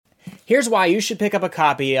Here's why you should pick up a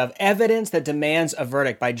copy of Evidence That Demands a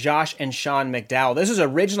Verdict by Josh and Sean McDowell. This was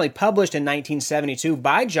originally published in 1972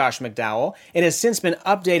 by Josh McDowell. It has since been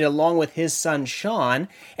updated along with his son Sean,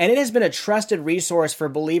 and it has been a trusted resource for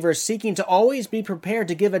believers seeking to always be prepared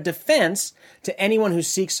to give a defense to anyone who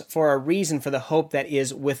seeks for a reason for the hope that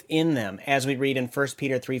is within them, as we read in 1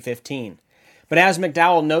 Peter 3:15. But as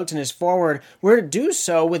McDowell notes in his foreword, we're to do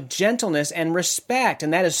so with gentleness and respect,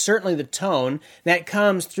 and that is certainly the tone that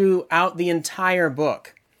comes throughout the entire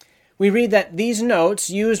book. We read that these notes,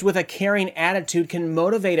 used with a caring attitude, can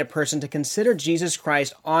motivate a person to consider Jesus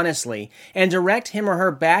Christ honestly and direct him or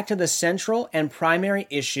her back to the central and primary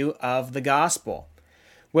issue of the gospel.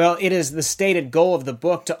 Well, it is the stated goal of the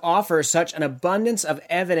book to offer such an abundance of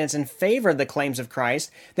evidence in favor of the claims of Christ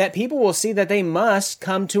that people will see that they must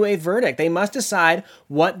come to a verdict. They must decide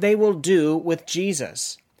what they will do with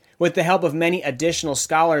Jesus. With the help of many additional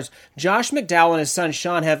scholars, Josh McDowell and his son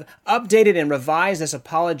Sean have updated and revised this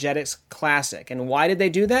apologetics classic. And why did they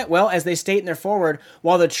do that? Well, as they state in their foreword,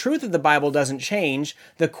 while the truth of the Bible doesn't change,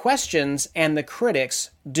 the questions and the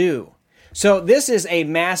critics do. So this is a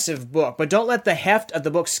massive book, but don't let the heft of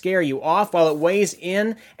the book scare you off. While it weighs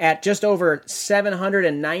in at just over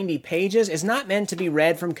 790 pages, it's not meant to be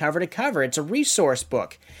read from cover to cover. It's a resource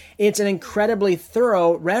book. It's an incredibly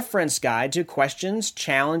thorough reference guide to questions,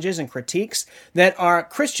 challenges, and critiques that our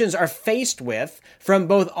Christians are faced with from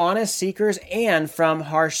both honest seekers and from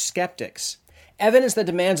harsh skeptics. Evidence That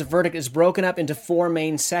Demands a Verdict is broken up into 4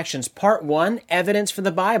 main sections. Part 1, Evidence for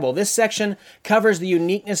the Bible. This section covers the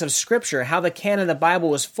uniqueness of Scripture, how the canon of the Bible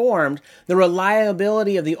was formed, the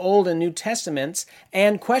reliability of the Old and New Testaments,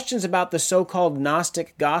 and questions about the so-called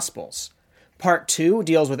Gnostic Gospels. Part 2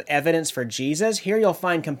 deals with evidence for Jesus. Here you'll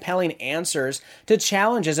find compelling answers to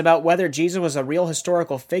challenges about whether Jesus was a real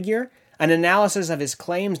historical figure, an analysis of his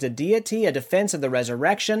claims to deity, a defense of the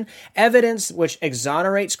resurrection, evidence which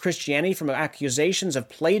exonerates Christianity from accusations of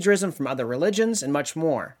plagiarism from other religions, and much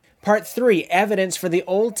more. Part 3, Evidence for the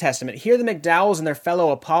Old Testament. Here the McDowells and their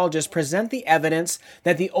fellow apologists present the evidence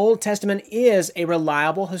that the Old Testament is a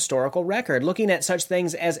reliable historical record, looking at such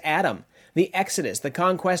things as Adam, the Exodus, the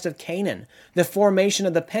conquest of Canaan, the formation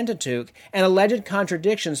of the Pentateuch, and alleged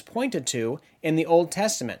contradictions pointed to in the Old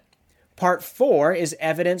Testament. Part 4 is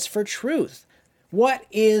Evidence for Truth. What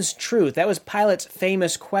is truth? That was Pilate's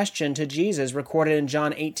famous question to Jesus recorded in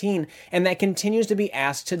John 18, and that continues to be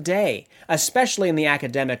asked today, especially in the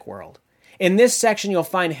academic world. In this section, you'll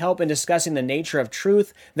find help in discussing the nature of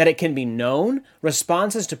truth, that it can be known,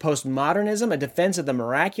 responses to postmodernism, a defense of the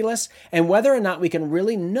miraculous, and whether or not we can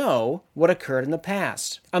really know what occurred in the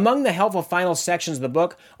past. Among the helpful final sections of the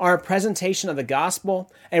book are a presentation of the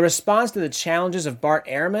gospel, a response to the challenges of Bart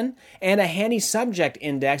Ehrman, and a handy subject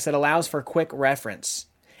index that allows for quick reference.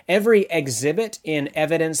 Every exhibit in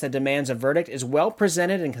Evidence That Demands a Verdict is well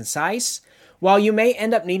presented and concise. While you may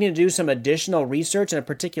end up needing to do some additional research in a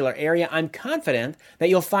particular area, I'm confident that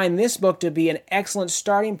you'll find this book to be an excellent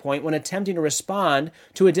starting point when attempting to respond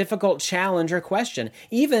to a difficult challenge or question,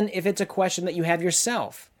 even if it's a question that you have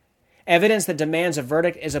yourself. Evidence That Demands a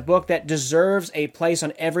Verdict is a book that deserves a place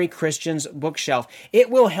on every Christian's bookshelf.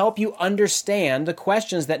 It will help you understand the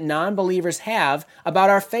questions that non-believers have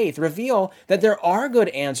about our faith, reveal that there are good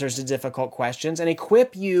answers to difficult questions, and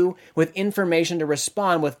equip you with information to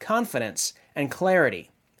respond with confidence and clarity.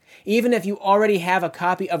 Even if you already have a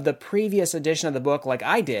copy of the previous edition of the book like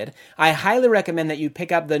I did, I highly recommend that you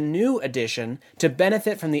pick up the new edition to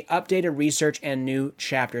benefit from the updated research and new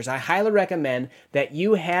chapters. I highly recommend that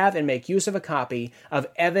you have and make use of a copy of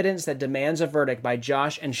Evidence That Demands a Verdict by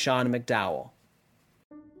Josh and Sean McDowell.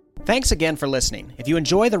 Thanks again for listening. If you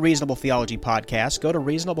enjoy the Reasonable Theology podcast, go to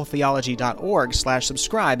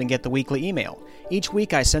reasonabletheology.org/subscribe and get the weekly email. Each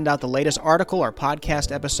week I send out the latest article or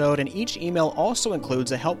podcast episode, and each email also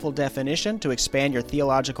includes a helpful definition to expand your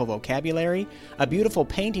theological vocabulary, a beautiful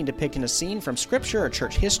painting depicting a scene from Scripture or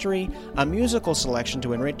church history, a musical selection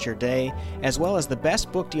to enrich your day, as well as the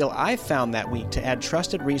best book deal I've found that week to add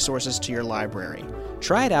trusted resources to your library.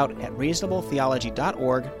 Try it out at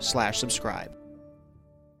reasonabletheology.org/subscribe.